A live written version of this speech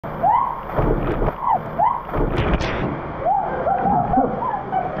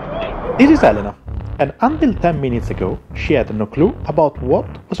This is Elena, and until 10 minutes ago, she had no clue about what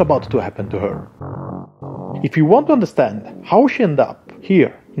was about to happen to her. If you want to understand how she ended up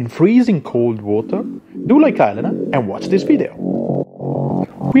here in freezing cold water, do like Elena and watch this video.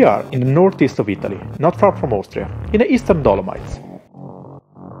 We are in the northeast of Italy, not far from Austria, in the Eastern Dolomites.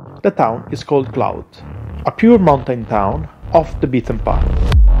 The town is called Claut, a pure mountain town off the beaten path.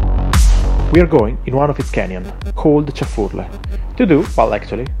 We are going in one of its canyons, called Ciasavento, to do, well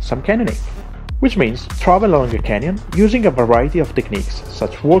actually, some canyoning, which means travel along a canyon using a variety of techniques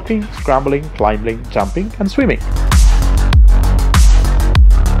such as walking, scrambling, climbing, jumping and swimming.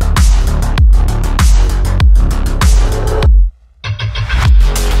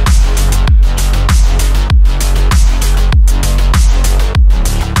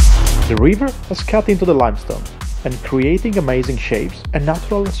 The river has cut into the limestone and creating amazing shapes and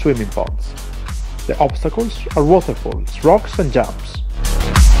natural swimming ponds. The obstacles are waterfalls, rocks and jumps.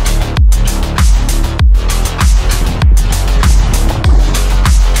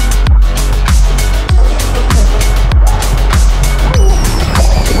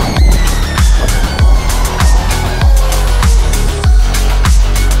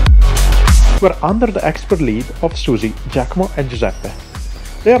 We're under the expert lead of Susie, Giacomo and Giuseppe.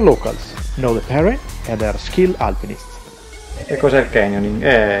 They are locals, know the terrain and they are skilled alpinists. E cos'è il canyoning?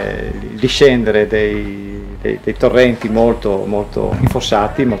 È il discendere dei torrenti molto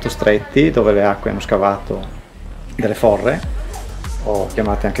infossati, molto stretti, dove le acque hanno scavato delle forre, o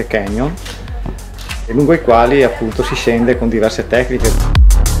chiamate anche canyon, e lungo i quali appunto si scende con diverse tecniche.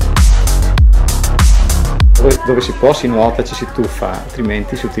 Dove si può si nuota, ci si tuffa,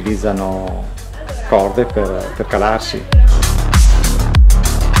 altrimenti si utilizzano corde per calarsi.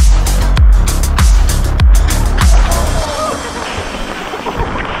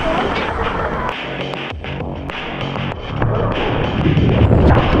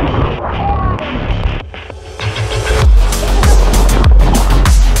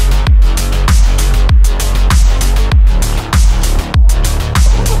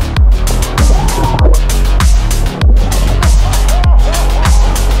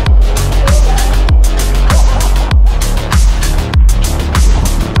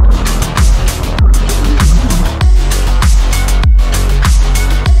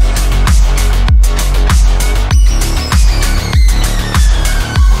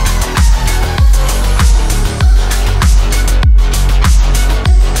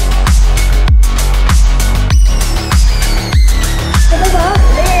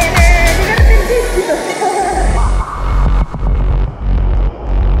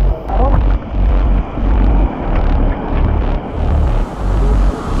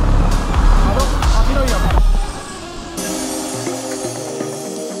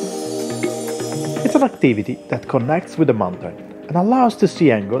 It's an activity that connects with the mountain and allows to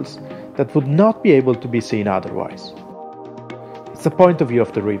see angles that would not be able to be seen otherwise. It's the point of view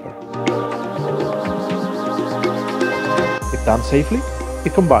of the river. If done safely,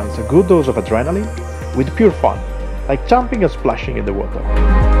 it combines a good dose of adrenaline with pure fun, like jumping and splashing in the water.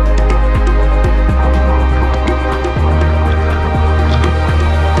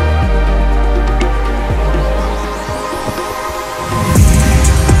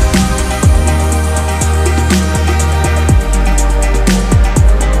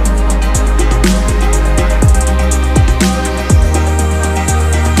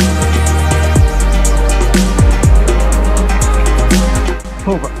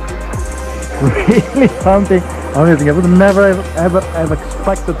 Really something amazing. I would never ever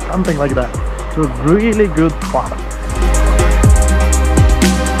expected something like that. It was really good fun.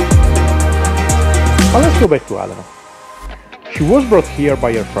 But let's go back to Elena. She was brought here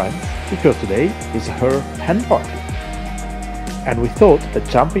by her friends because today is her hen party. And we thought that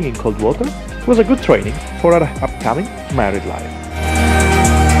jumping in cold water was a good training for her upcoming married life.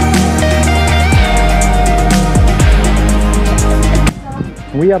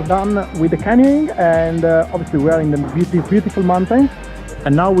 We are done with the canyoning and obviously we are in the beautiful mountains,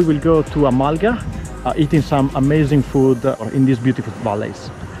 and now we will go to a Malga eating some amazing food in these beautiful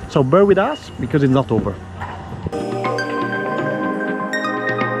valleys. So bear with us because it's not over.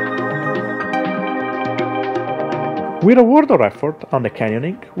 We reward our effort on the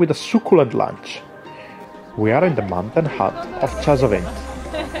canyoning with a succulent lunch. We are in the mountain hut of Ciasavento,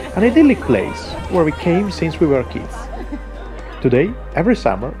 an idyllic place where we came since we were kids. Today, every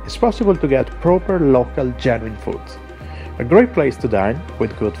summer, it's possible to get proper local genuine food. A great place to dine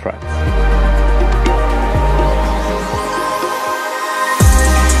with good friends.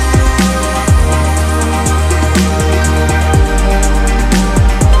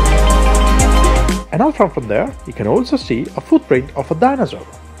 And not far from there, you can also see a footprint of a dinosaur.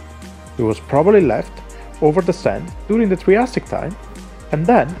 It was probably left over the sand during the Triassic time and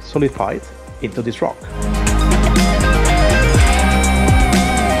then solidified into this rock.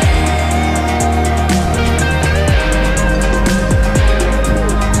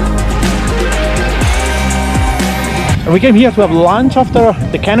 And we came here to have lunch after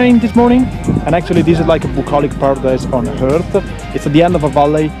the canyoning this morning, and actually this is like a bucolic paradise on earth. It's at the end of a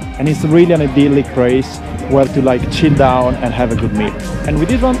valley and it's really an idyllic place where to like chill down and have a good meal. And with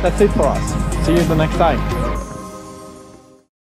this one, that's it for us. See you the next time.